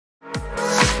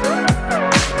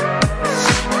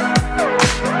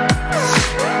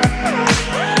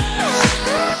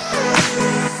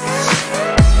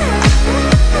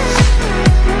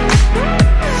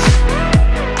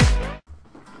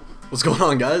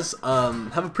going, guys?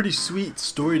 Have a pretty sweet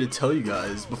story to tell you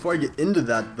guys. Before I get into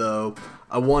that though,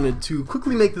 I wanted to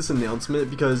quickly make this announcement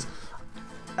because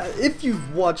if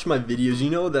you've watched my videos, you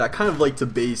know that I kind of like to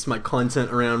base my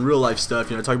content around real life stuff.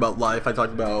 You know, I talk about life, I talk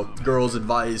about girls'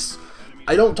 advice.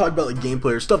 I don't talk about like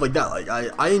gameplay or stuff like that. Like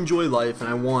I enjoy life and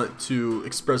I want to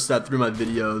express that through my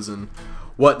videos and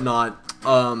whatnot.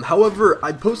 However,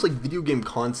 I post like video game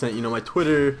content. You know, my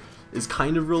Twitter is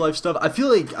kind of real life stuff. I feel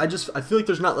like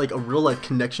there's not like a real life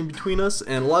connection between us,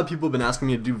 and a lot of people have been asking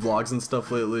me to do vlogs and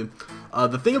stuff lately.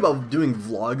 The thing about doing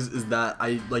vlogs is that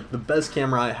the best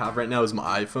camera I have right now is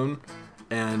my iPhone,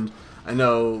 and I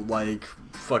know like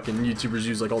fucking YouTubers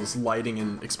use like all this lighting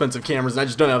and expensive cameras,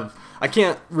 and I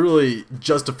can't really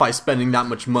justify spending that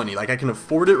much money. Like I can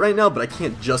afford it right now, but I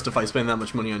can't justify spending that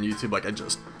much money on YouTube. Like I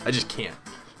just can't,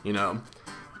 you know.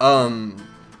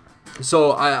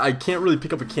 So I can't really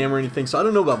pick up a camera or anything, so I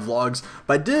don't know about vlogs,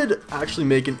 but I did actually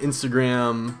make an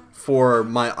Instagram for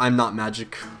my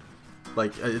ImNotMagic.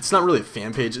 Like, it's not really a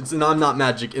fan page, it's an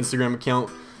ImNotMagic Instagram account.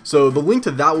 So the link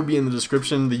to that will be in the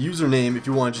description. The username, if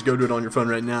you want to just go to it on your phone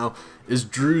right now, is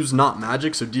Drew's Not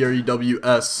Magic, so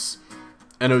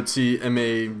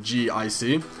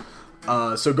DREWSNOTMAGIC.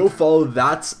 So go follow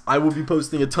that. I will be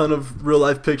posting a ton of real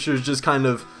life pictures, just kind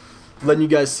of letting you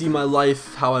guys see my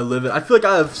life, how I live it. I feel like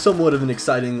I have somewhat of an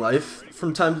exciting life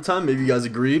from time to time. Maybe you guys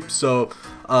agree. So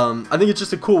I think it's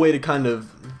just a cool way to kind of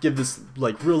give this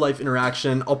like real life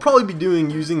interaction. I'll probably be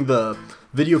using the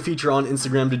video feature on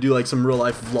Instagram to do like some real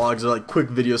life vlogs or like quick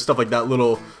videos, stuff like that,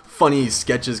 little funny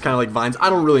sketches, kind of like vines.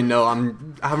 I don't really know. I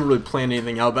haven't really planned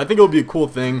anything out, but I think it'll be a cool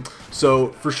thing. So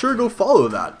for sure, go follow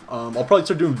that. I'll probably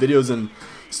start doing videos and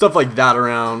stuff like that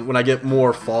around when I get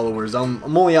more followers. I'm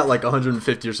only at like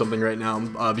 150 or something right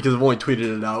now because I've only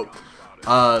tweeted it out.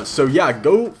 So yeah,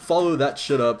 go follow that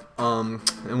shit up, and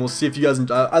we'll see if you guys.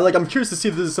 I'm curious to see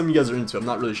if this is something you guys are into. I'm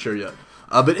not really sure yet.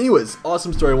 But anyways,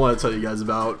 awesome story I want to tell you guys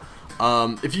about.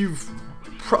 If you've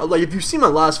seen my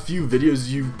last few videos,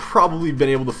 you've probably been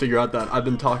able to figure out that I've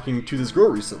been talking to this girl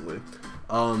recently,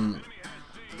 and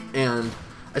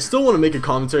I still want to make a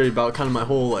commentary about kind of my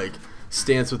whole like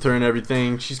stance with her and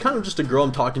everything. She's kind of just a girl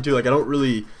I'm talking to. Like I don't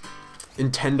really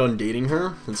intend on dating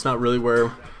her. It's not really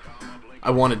where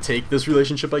I want to take this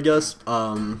relationship, I guess.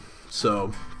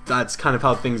 So that's kind of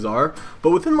how things are.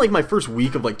 But within like my first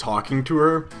week of like talking to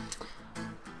her,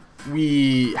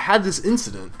 we had this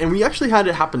incident, and we actually had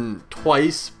it happen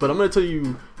twice, but I'm gonna tell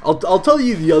you, I'll tell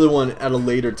you the other one at a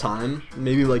later time,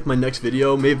 maybe like my next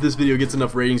video. Maybe if this video gets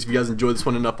enough ratings, if you guys enjoy this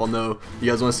one enough, I'll know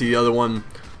you guys want to see the other one,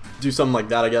 do something like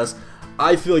that, I guess.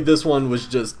 I feel like this one was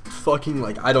just fucking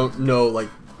like, I don't know.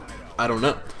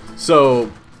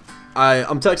 So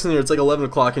I'm texting her, it's like 11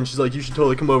 o'clock, and she's like, you should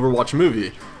totally come over and watch a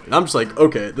movie. And I'm just like,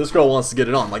 okay, this girl wants to get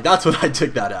it on. Like, that's what I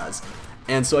took that as.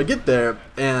 And so I get there,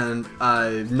 and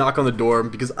I knock on the door,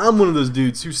 because I'm one of those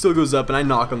dudes who still goes up, and I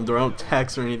knock on the door. I don't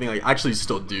text or anything. Like, I actually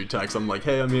still do text. I'm like,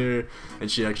 hey, I'm here. And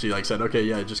she actually like said, okay,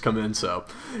 yeah, just come in. So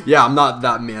yeah, I'm not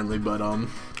that manly, but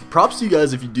props to you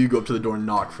guys if you do go up to the door and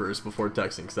knock first before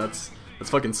texting, because that's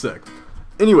fucking sick.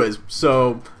 Anyways,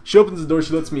 so she opens the door,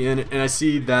 she lets me in, and I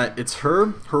see that it's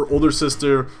her older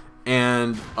sister,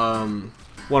 and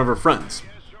one of her friends.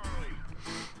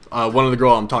 One of the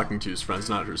girl I'm talking to's friends,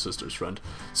 not her sister's friend.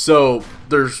 So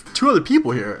there's two other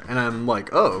people here, and I'm like,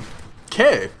 oh,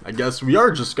 okay, I guess we are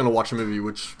just gonna watch a movie,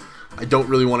 which I don't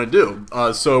really want to do.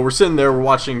 So we're sitting there, we're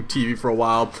watching TV for a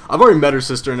while. I've already met her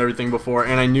sister and everything before,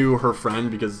 and I knew her friend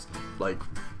because we're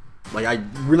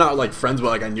not like friends, but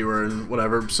like I knew her and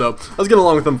whatever. So I was getting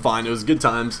along with them fine. It was good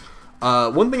times.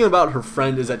 One thing about her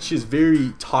friend is that she's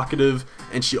very talkative,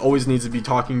 and she always needs to be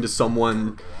talking to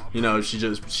someone. You know,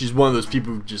 she's one of those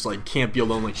people who just like can't be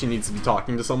alone. Like she needs to be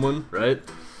talking to someone, right?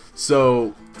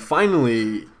 So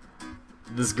finally,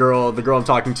 the girl I'm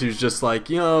talking to is just like,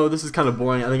 you know, this is kind of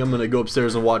boring. I think I'm gonna go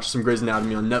upstairs and watch some Grey's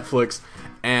Anatomy on Netflix.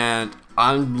 And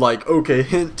I'm like, okay,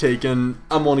 hint taken.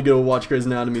 I'm gonna go watch Grey's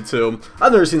Anatomy too.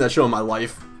 I've never seen that show in my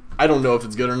life. I don't know if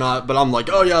it's good or not, but I'm like,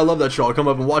 oh yeah, I love that show. I'll come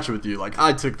up and watch it with you. Like,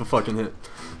 I took the fucking hint.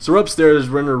 So we're upstairs,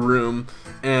 we're in her room,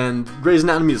 and Grey's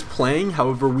Anatomy is playing.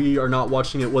 However, we are not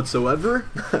watching it whatsoever.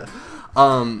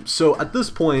 So at this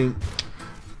point,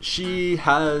 she's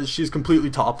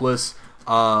completely topless,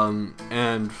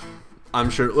 and I'm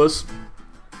shirtless,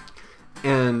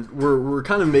 and we're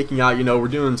kind of making out. You know, we're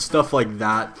doing stuff like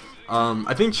that.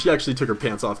 I think she actually took her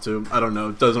pants off too. I don't know.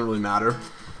 It doesn't really matter.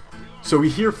 So we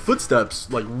hear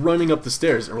footsteps like running up the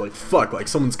stairs, and we're like, fuck, like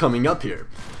someone's coming up here.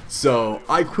 So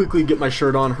I quickly get my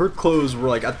shirt on. Her clothes were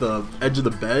like at the edge of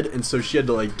the bed, and so she had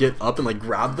to like get up and like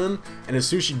grab them, and as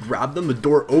soon as she grabbed them, the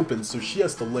door opens, so she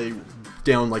has to lay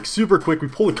down like super quick. We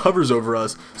pull the covers over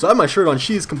us. So I have my shirt on.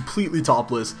 She is completely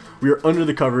topless. We are under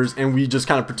the covers, and we just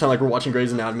kind of pretend like we're watching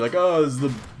Grey's Anatomy, like, oh, this is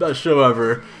the best show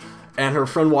ever. And her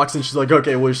friend walks in. She's like,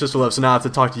 okay, well, your sister left, so now I have to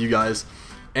talk to you guys.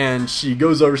 And she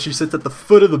goes over. She sits at the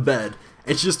foot of the bed,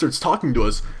 and she just starts talking to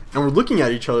us. And we're looking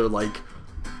at each other like,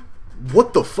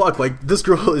 what the fuck? Like, this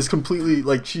girl is completely,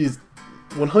 like, she's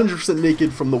 100%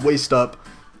 naked from the waist up,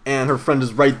 and her friend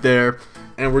is right there,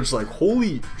 and we're just like,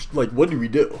 holy, like, what do we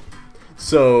do?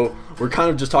 So we're kind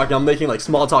of just talking. I'm making like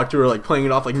small talk to her, like playing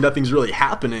it off like nothing's really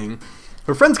happening.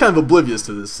 Her friend's kind of oblivious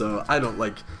to this, so I don't,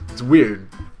 like, it's weird.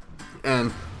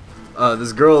 And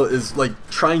this girl is like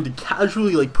trying to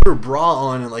casually like put her bra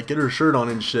on and like get her shirt on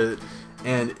and shit.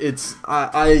 And it's,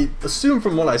 I assume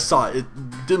from what I saw, it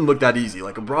didn't look that easy.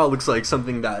 Like, a bra looks like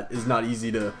something that is not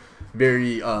easy to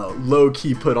very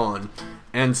low-key put on.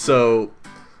 And so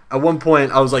at one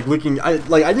point I was like looking, I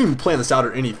didn't even plan this out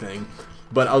or anything,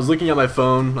 but I was looking at my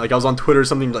phone, like I was on Twitter or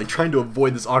something, like trying to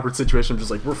avoid this awkward situation. I'm just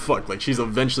like, we're fucked, like she's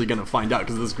eventually gonna find out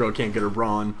because this girl can't get her bra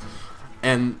on.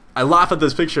 And I laugh at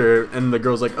this picture, and the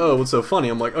girl's like, oh, what's so funny?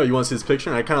 I'm like, oh, you want to see this picture?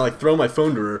 And I kind of like throw my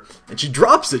phone to her, and she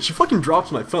drops it. She fucking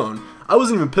drops my phone. I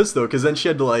wasn't even pissed though, because then she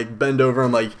had to like bend over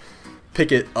and like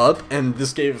pick it up, and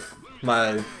this gave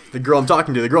the girl I'm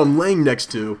talking to, the girl I'm laying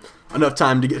next to, enough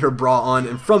time to get her bra on,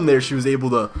 and from there she was able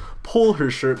to pull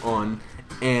her shirt on,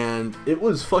 and it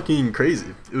was fucking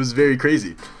crazy. It was very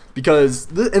crazy. Because,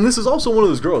 and this is also one of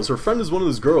those girls, her friend is one of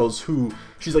those girls who,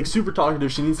 she's like super talkative,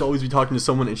 she needs to always be talking to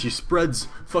someone, and she spreads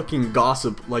fucking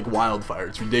gossip like wildfire.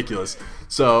 It's ridiculous.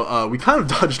 So, we kind of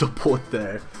dodged a bullet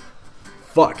there.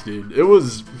 Fuck, dude. It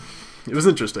was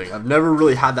interesting. I've never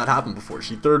really had that happen before.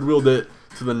 She third wheeled it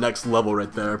to the next level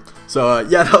right there. So,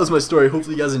 yeah, that was my story.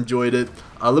 Hopefully you guys enjoyed it.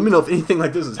 Let me know if anything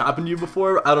like this has happened to you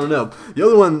before. I don't know. The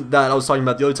other one that I was talking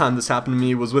about, the other time this happened to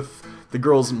me, was with the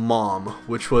girl's mom,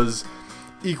 which was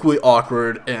equally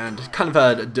awkward and kind of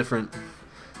had a different,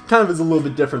 kind of is a little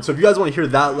bit different. So if you guys want to hear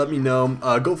that, let me know.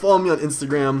 Go follow me on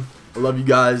Instagram. I love you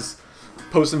guys.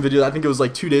 Posting videos. I think it was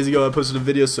like 2 days ago I posted a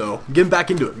video, so I'm getting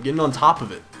back into it. I'm getting on top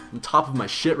of it. I'm on top of my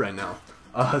shit right now.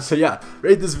 So yeah,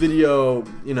 rate this video,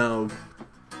 you know,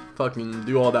 fucking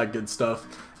do all that good stuff.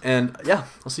 And yeah,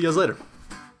 I'll see you guys later.